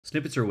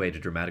Snippets are a way to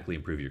dramatically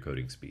improve your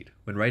coding speed.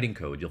 When writing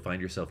code, you'll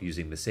find yourself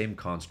using the same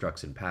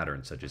constructs and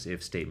patterns such as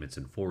if statements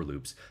and for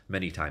loops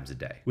many times a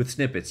day. With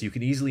snippets, you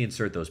can easily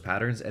insert those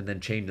patterns and then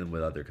chain them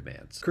with other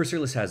commands.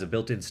 Cursorless has a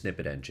built-in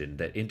snippet engine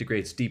that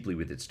integrates deeply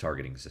with its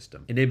targeting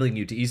system, enabling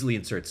you to easily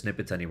insert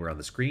snippets anywhere on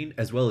the screen,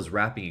 as well as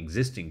wrapping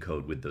existing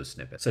code with those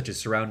snippets, such as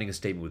surrounding a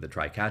statement with a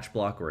try-catch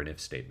block or an if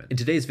statement. In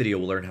today's video,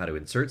 we'll learn how to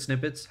insert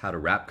snippets, how to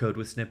wrap code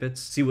with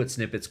snippets, see what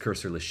snippets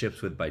Cursorless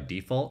ships with by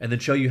default, and then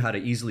show you how to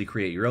easily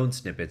create your own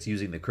snippets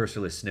using the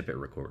Cursorless snippet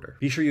recorder.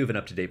 Be sure you have an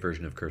up-to-date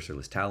version of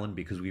Cursorless Talon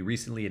because we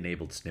recently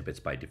enabled snippets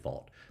by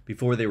default.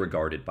 Before, they were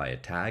guarded by a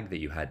tag that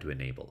you had to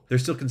enable. They're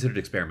still considered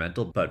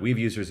experimental, but we have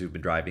users who've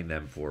been driving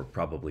them for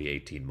probably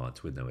 18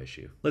 months with no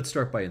issue. Let's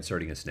start by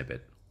inserting a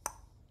snippet.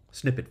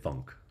 Snippet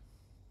func.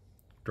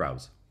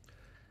 Drowse.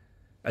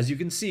 As you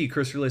can see,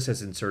 Cursorless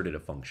has inserted a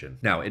function.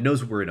 Now, it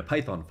knows we're in a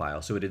Python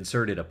file, so it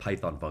inserted a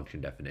Python function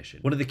definition.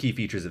 One of the key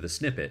features of the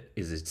snippet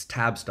is its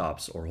tab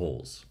stops or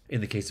holes. In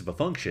the case of a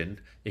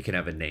function, it can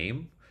have a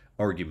name,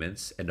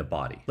 arguments, and a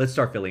body. Let's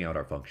start filling out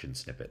our function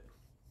snippet.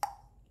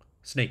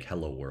 Snake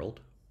hello world.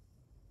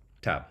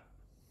 Tab.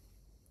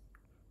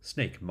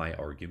 Snake, my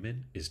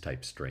argument is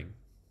type string.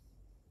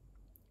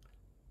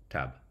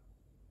 Tab.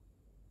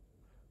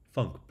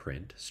 Func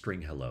print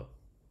string hello.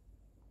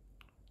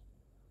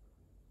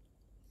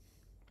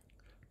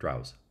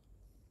 Drowse.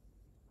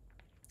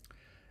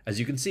 As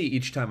you can see,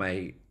 each time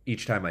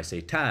I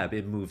say tab,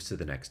 it moves to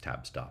the next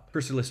tab stop.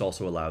 Cursorless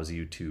also allows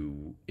you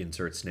to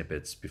insert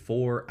snippets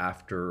before,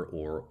 after,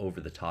 or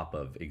over the top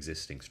of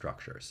existing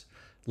structures.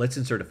 Let's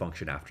insert a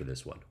function after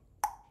this one.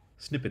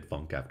 Snippet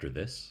func after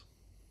this.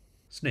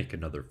 Snake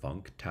another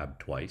func, tab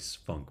twice,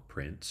 func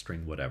print,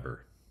 string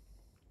whatever.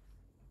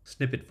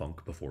 Snippet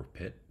func before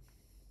pit.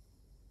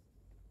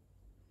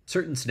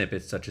 Certain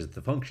snippets, such as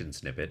the function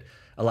snippet,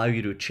 allow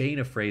you to chain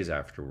a phrase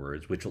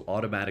afterwards, which will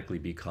automatically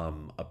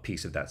become a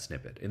piece of that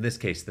snippet. In this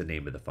case, the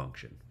name of the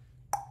function.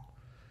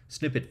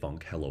 Snippet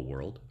func hello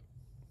world.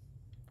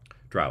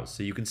 Drowse.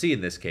 So you can see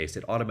in this case,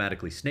 it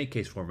automatically snake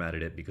case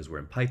formatted it because we're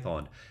in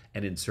Python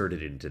and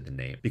inserted it into the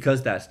name.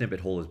 Because that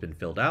snippet hole has been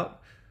filled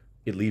out,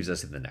 it leaves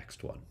us in the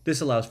next one.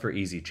 This allows for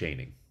easy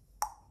chaining.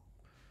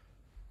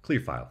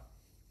 Clear file.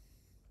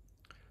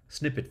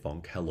 Snippet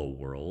func hello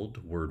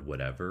world, word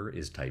whatever,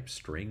 is type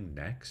string,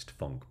 next,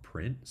 func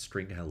print,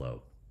 string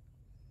hello.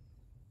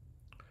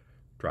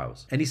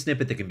 Drowse. Any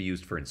snippet that can be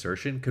used for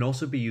insertion can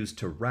also be used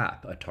to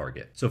wrap a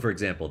target. So for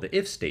example, the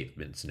if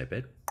statement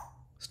snippet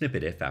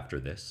if after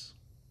this.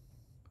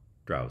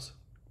 Drowse.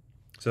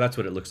 So that's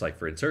what it looks like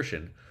for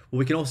insertion. Well,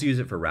 we can also use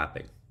it for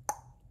wrapping.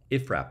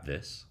 If wrap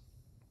this.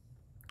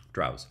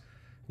 Drowse.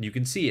 And you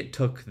can see it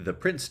took the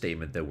print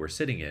statement that we're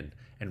sitting in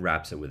and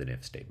wraps it with an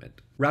if statement.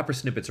 Wrapper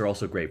snippets are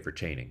also great for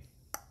chaining.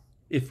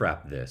 If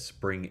wrap this,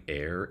 bring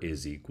air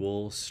is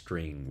equal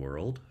string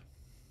world.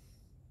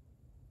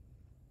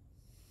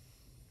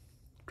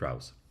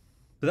 Drowse.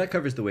 So that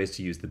covers the ways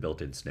to use the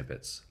built-in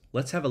snippets.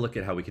 Let's have a look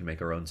at how we can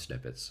make our own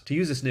snippets. To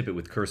use a snippet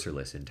with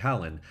Cursorless in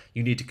Talon,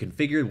 you need to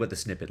configure what the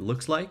snippet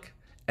looks like,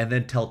 and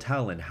then tell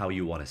Talon how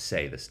you want to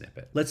say the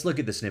snippet. Let's look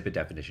at the snippet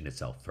definition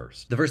itself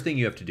first. The first thing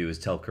you have to do is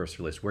tell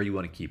Cursorless where you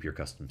want to keep your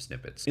custom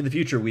snippets. In the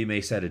future, we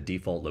may set a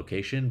default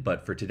location,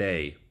 but for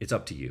today, it's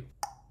up to you.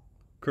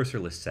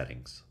 Cursorless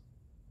settings.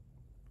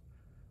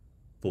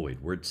 Void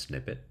word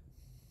snippet.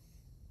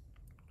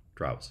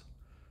 Drowse.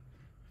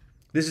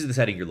 This is the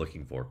setting you're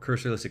looking for,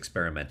 Cursorless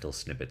experimental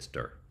snippets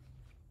dir.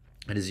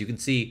 And as you can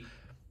see,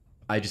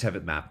 I just have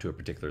it mapped to a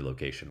particular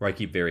location where I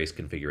keep various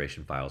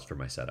configuration files for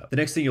my setup. The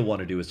next thing you'll want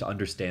to do is to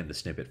understand the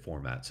snippet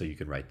format so you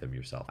can write them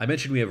yourself. I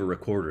mentioned we have a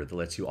recorder that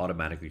lets you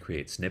automatically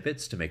create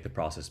snippets to make the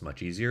process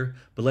much easier,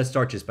 but let's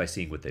start just by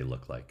seeing what they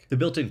look like. The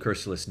built-in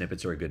Cursorless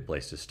snippets are a good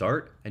place to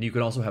start, and you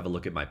can also have a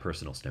look at my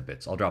personal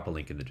snippets. I'll drop a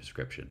link in the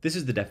description. This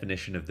is the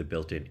definition of the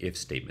built-in if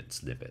statement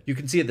snippet. You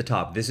can see at the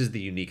top, this is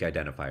the unique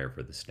identifier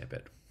for the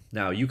snippet.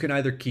 Now, you can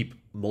either keep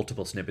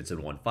multiple snippets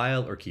in one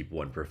file or keep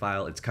one per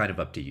file. It's kind of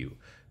up to you.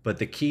 But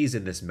the keys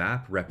in this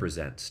map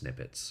represent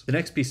snippets. The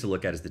next piece to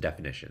look at is the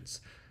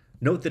definitions.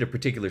 Note that a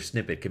particular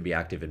snippet can be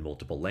active in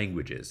multiple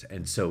languages,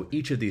 and so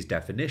each of these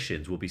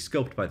definitions will be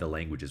scoped by the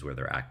languages where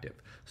they're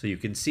active. So you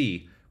can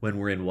see when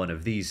we're in one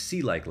of these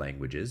C-like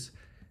languages,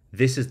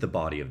 this is the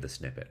body of the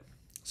snippet.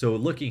 So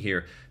looking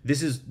here,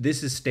 this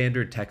is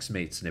standard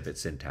TextMate snippet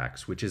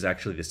syntax, which is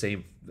actually the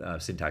same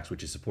syntax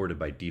which is supported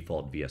by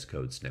default VS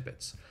Code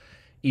snippets.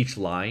 Each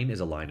line is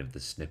a line of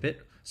the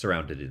snippet,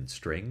 surrounded in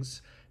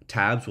strings.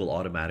 Tabs will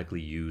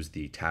automatically use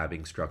the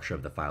tabbing structure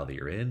of the file that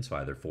you're in, so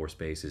either 4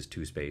 spaces,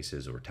 2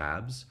 spaces, or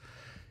tabs.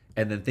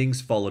 And then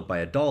things followed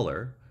by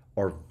 $,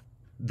 are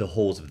the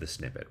holes of the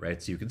snippet,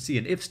 right? So you can see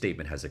an if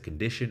statement has a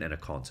condition and a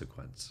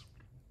consequence.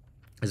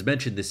 As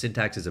mentioned, this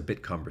syntax is a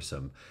bit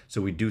cumbersome,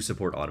 so we do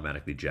support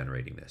automatically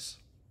generating this.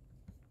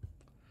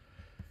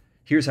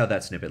 Here's how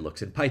that snippet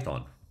looks in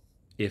Python.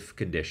 If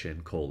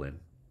condition, colon,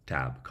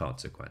 tab,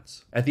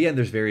 consequence. At the end,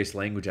 there's various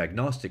language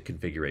agnostic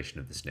configuration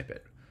of the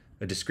snippet.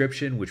 A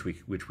description, which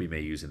we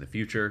may use in the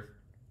future,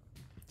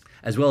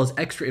 as well as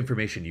extra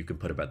information you can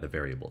put about the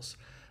variables.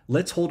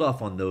 Let's hold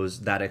off on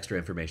that extra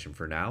information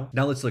for now.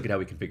 Now let's look at how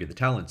we configure the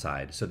Talon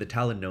side so that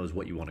Talon knows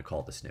what you want to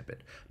call the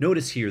snippet.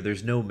 Notice here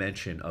there's no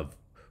mention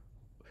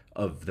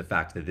of the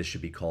fact that this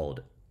should be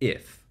called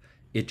if.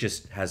 It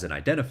just has an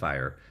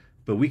identifier,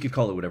 but we could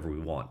call it whatever we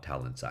want,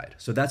 Talon side.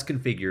 So that's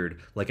configured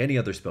like any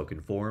other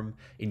spoken form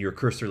in your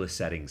cursorless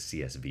settings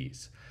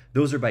CSVs.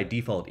 Those are by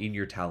default in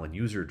your Talon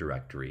user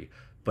directory,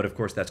 but of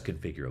course that's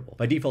configurable.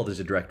 By default, there's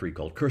a directory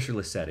called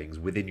Cursorless Settings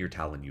within your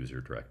Talon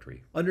user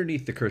directory.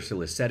 Underneath the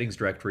Cursorless Settings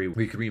directory,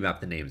 where you can remap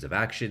the names of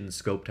actions,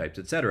 scope types,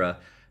 etc.,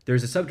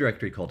 there's a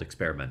subdirectory called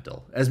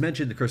Experimental. As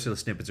mentioned, the cursorless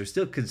snippets are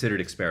still considered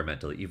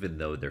experimental, even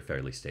though they're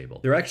fairly stable.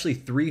 There are actually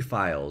 3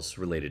 files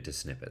related to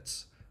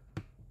snippets.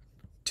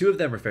 2 of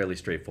them are fairly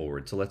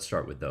straightforward, so let's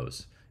start with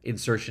those.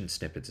 Insertion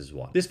snippets is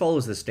one. This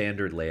follows the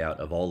standard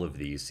layout of all of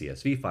these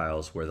CSV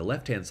files, where the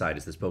left-hand side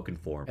is the spoken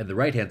form and the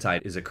right-hand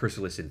side is a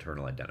cursorless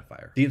internal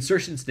identifier. The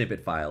insertion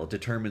snippet file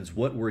determines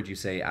what word you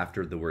say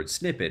after the word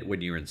snippet when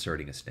you're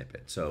inserting a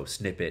snippet. So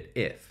snippet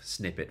if,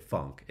 snippet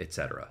func,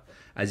 etc.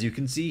 As you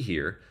can see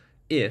here,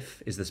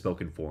 if is the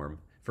spoken form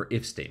for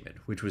if statement,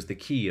 which was the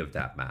key of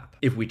that map.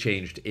 If we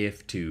changed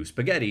if to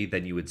spaghetti,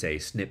 then you would say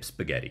snip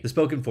spaghetti. The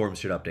spoken forms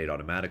should update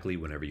automatically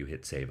whenever you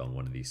hit save on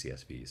one of these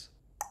CSVs.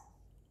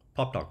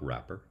 Pop-doc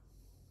wrapper.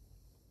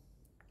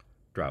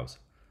 Drowse.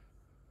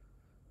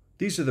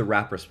 These are the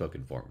wrapper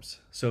spoken forms.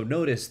 So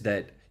notice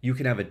that you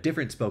can have a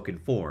different spoken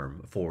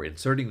form for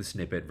inserting the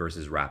snippet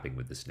versus wrapping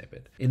with the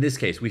snippet. In this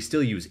case, we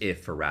still use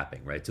if for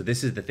wrapping, right? So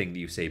this is the thing that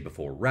you say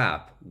before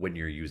wrap when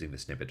you're using the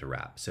snippet to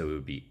wrap. So it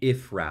would be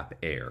if wrap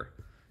air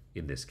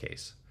in this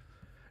case.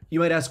 You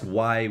might ask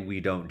why we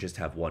don't just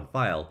have one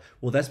file.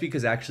 Well, that's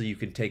because actually you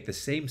can take the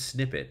same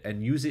snippet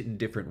and use it in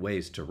different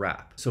ways to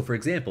wrap. So for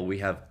example, we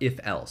have if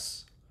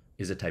else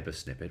is a type of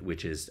snippet,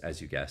 which is,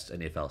 as you guessed,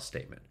 an if-else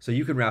statement. So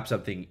you can wrap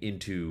something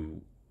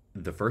into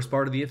the first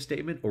part of the if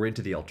statement or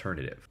into the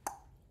alternative.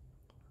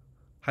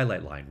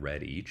 Highlight line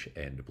red each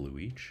and blue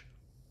each.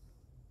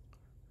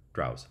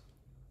 Drowse.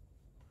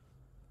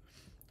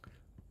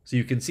 So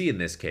you can see in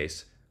this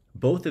case,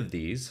 both of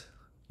these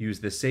use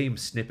the same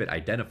snippet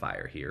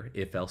identifier here,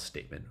 if-else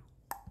statement.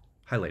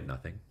 Highlight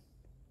nothing.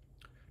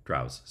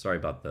 Drowse. Sorry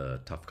about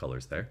the tough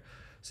colors there.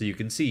 So you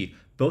can see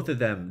both of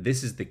them,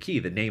 this is the key,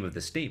 the name of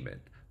the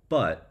statement.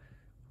 But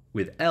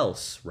with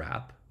else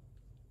wrap,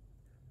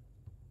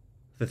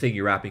 the thing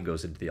you're wrapping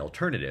goes into the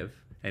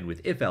alternative, and with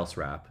if else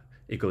wrap,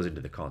 it goes into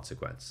the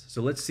consequence.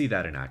 So let's see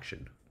that in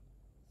action.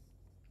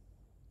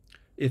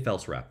 If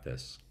else wrap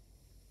this.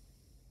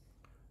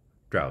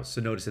 Drowse.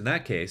 So notice in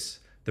that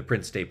case, the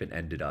print statement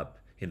ended up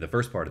in the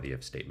first part of the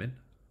if statement.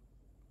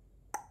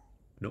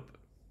 Nope.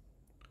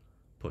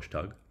 Push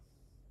tug.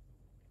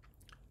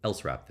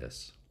 Else wrap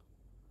this.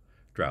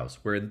 Drowse,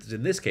 where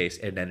in this case,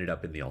 it ended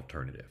up in the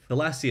alternative. The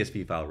last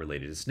CSV file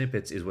related to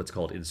snippets is what's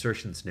called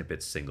insertion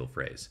snippets single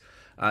phrase.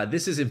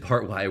 This is in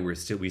part why we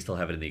still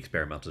have it in the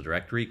experimental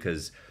directory,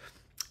 because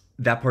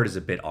that part is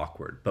a bit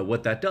awkward. But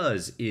what that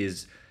does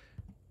is,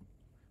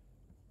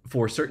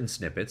 for certain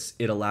snippets,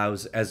 it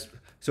allows, as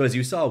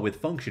you saw with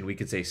function, we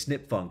could say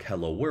snip func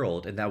hello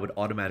world, and that would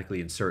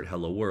automatically insert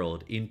hello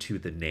world into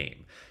the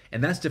name.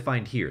 And that's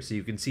defined here. So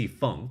you can see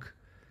func,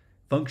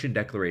 function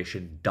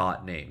declaration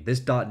dot name.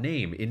 This dot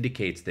name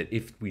indicates that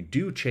if we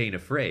do chain a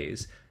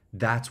phrase,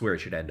 that's where it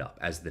should end up,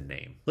 as the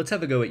name. Let's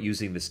have a go at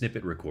using the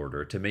snippet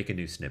recorder to make a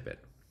new snippet.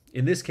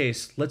 In this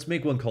case, let's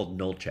make one called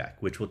null check,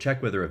 which will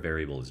check whether a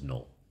variable is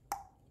null.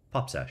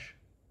 Pop sesh.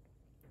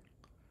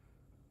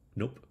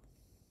 Nope.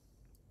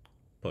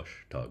 Push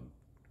tug.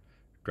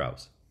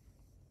 Drowse.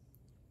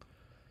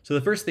 So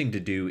the first thing to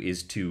do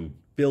is to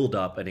build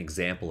up an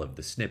example of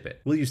the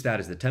snippet. We'll use that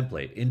as the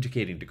template,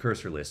 indicating to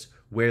Cursorless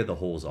where the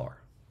holes are.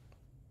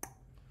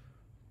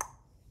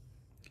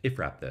 If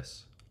wrap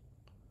this.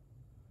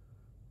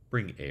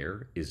 Bring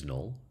air is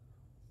null.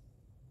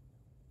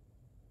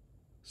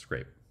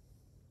 Scrape.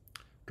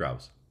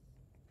 Drowse.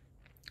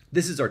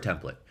 This is our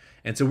template.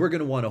 And so we're going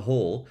to want a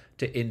hole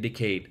to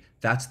indicate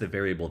that's the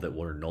variable that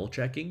we're null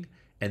checking,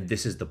 and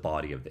this is the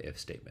body of the if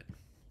statement.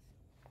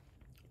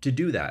 To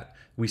do that,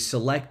 we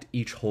select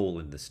each hole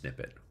in the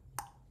snippet.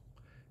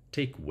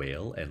 Take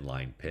whale and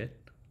line pit.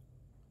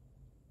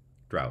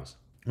 Drowse.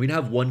 We now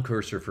have one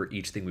cursor for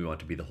each thing we want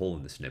to be the hole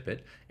in the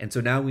snippet. And so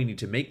now we need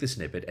to make the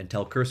snippet and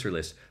tell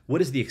Cursorless what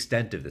is the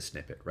extent of the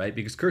snippet, right?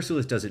 Because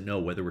Cursorless doesn't know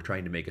whether we're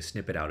trying to make a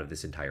snippet out of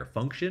this entire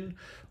function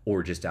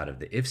or just out of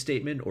the if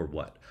statement or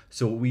what.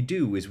 So what we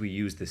do is we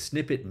use the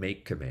snippet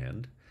make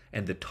command,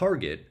 and the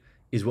target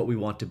is what we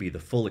want to be the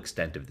full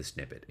extent of the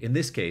snippet. In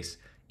this case,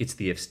 it's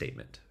the if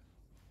statement.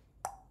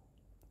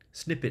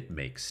 Snippet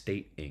make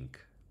state inc.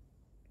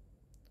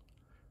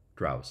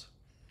 Drowse.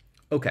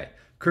 Okay,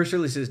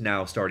 Cursorless is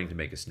now starting to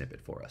make a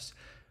snippet for us.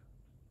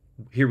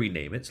 Here we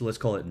name it, so let's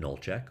call it null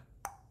check.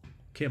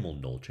 Camel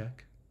null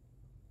check.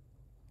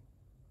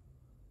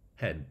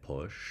 Head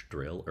push,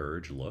 drill,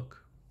 urge,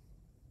 look.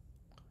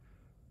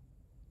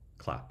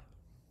 Clap.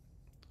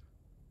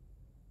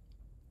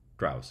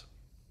 Drowse.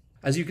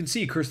 As you can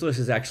see, Cursorless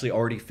has actually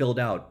already filled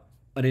out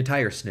an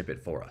entire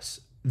snippet for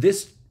us.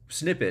 This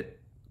snippet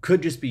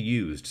could just be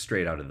used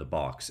straight out of the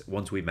box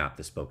once we map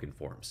the spoken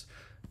forms.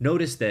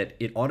 Notice that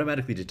it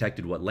automatically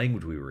detected what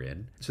language we were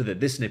in, so that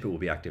this snippet will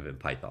be active in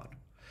Python.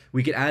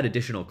 We could add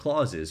additional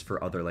clauses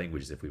for other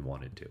languages if we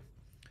wanted to.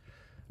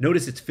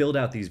 Notice it's filled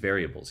out these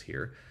variables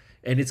here,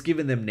 and it's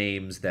given them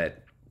names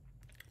that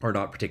are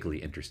not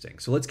particularly interesting.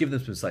 So let's give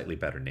them some slightly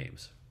better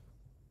names.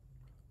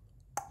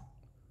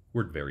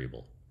 Word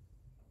variable.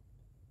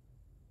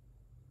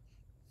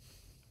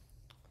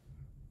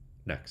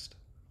 Next.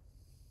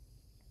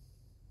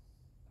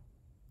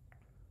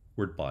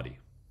 Word body.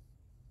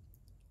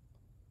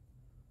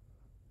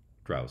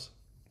 Drowse.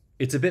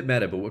 It's a bit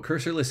meta, but what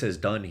Cursorless has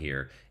done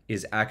here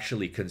is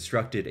actually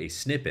constructed a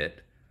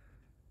snippet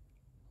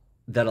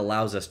that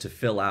allows us to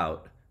fill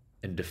out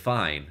and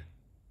define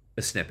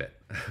a snippet.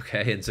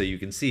 Okay, and so you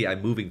can see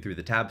I'm moving through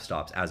the tab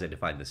stops as I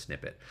define the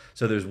snippet.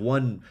 So there's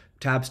one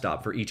tab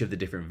stop for each of the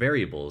different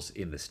variables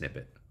in the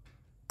snippet.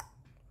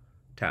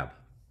 Tab.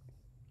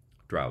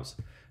 Drowse.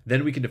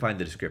 Then we can define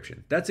the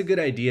description. That's a good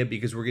idea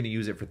because we're going to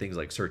use it for things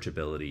like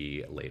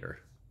searchability later.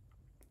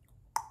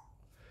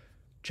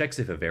 Checks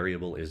if a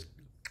variable is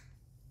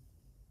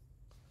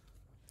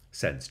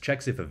sends.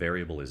 Checks if a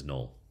variable is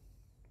null.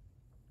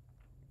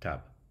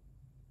 Tab.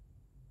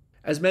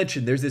 As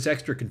mentioned, there's this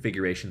extra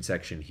configuration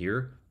section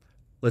here.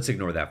 Let's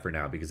ignore that for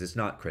now because it's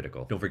not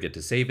critical. Don't forget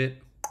to save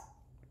it.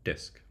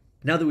 Disk.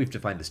 Now that we've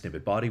defined the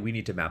snippet body, we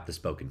need to map the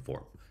spoken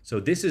form. So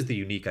this is the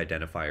unique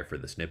identifier for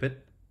the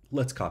snippet.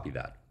 Let's copy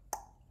that.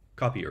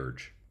 Copy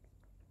urge.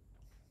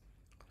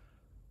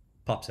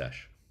 Pop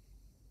sesh.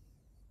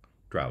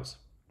 Drowse.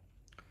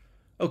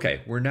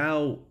 Okay, we're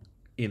now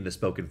in the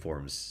spoken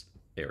forms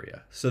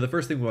area. So the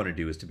first thing we want to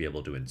do is to be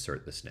able to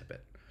insert the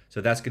snippet. So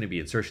that's going to be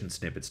insertion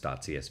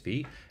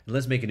snippets.csv. And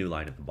let's make a new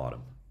line at the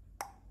bottom.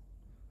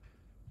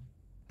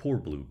 Poor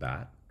blue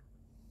bat.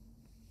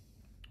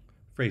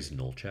 Phrase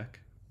null check.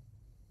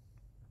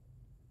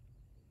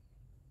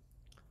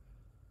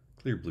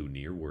 Clear blue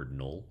near word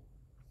null.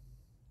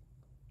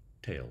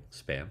 Tail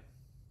spam.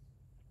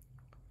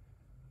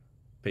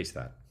 Paste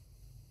that.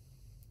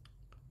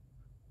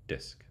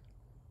 Disk.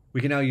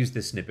 We can now use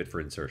this snippet for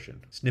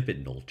insertion.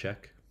 Snippet null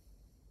check.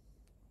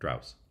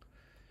 Drowse.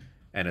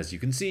 And as you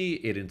can see,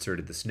 it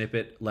inserted the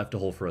snippet, left a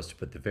hole for us to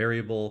put the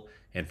variable,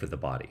 and for the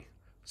body.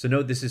 So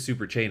note this is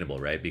super chainable,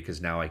 right? Because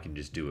now I can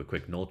just do a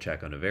quick null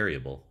check on a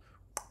variable.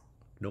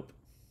 Nope.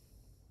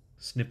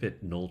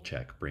 Snippet null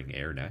check, bring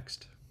error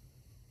next.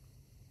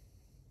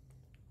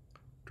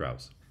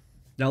 Drowse.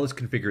 Now let's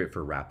configure it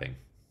for wrapping.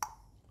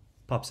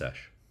 Pop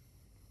sesh.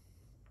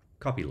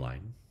 Copy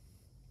line.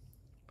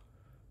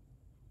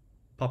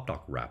 Pop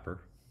doc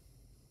wrapper.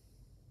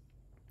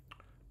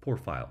 Pour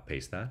file,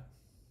 paste that.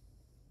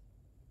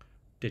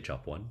 Ditch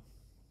up one.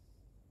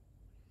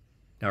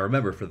 Now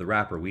remember, for the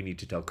wrapper, we need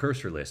to tell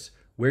Cursorless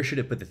where should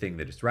it put the thing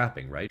that it's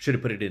wrapping, right? Should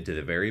it put it into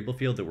the variable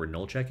field that we're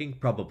null checking?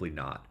 Probably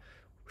not.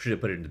 Should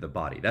it put it into the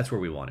body? That's where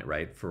we want it,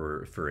 right?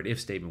 For an if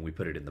statement, we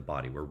put it in the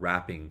body. We're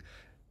wrapping,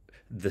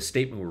 the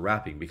statement we're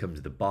wrapping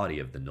becomes the body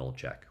of the null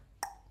check.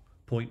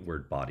 Point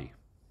word body.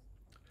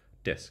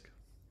 Disk.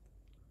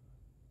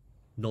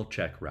 Null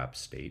check wrap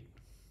state.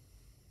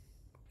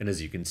 And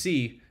as you can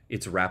see,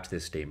 it's wrapped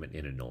this statement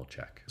in a null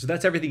check. So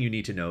that's everything you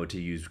need to know to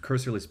use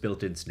Cursorless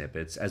built-in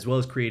snippets, as well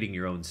as creating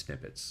your own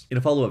snippets. In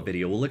a follow-up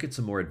video, we'll look at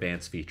some more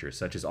advanced features,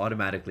 such as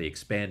automatically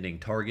expanding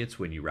targets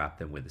when you wrap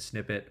them with a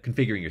snippet,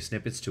 configuring your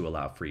snippets to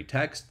allow free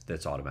text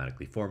that's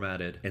automatically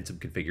formatted, and some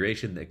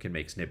configuration that can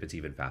make snippets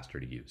even faster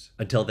to use.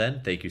 Until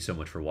then, thank you so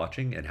much for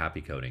watching, and happy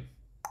coding.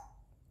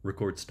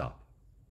 Record stop.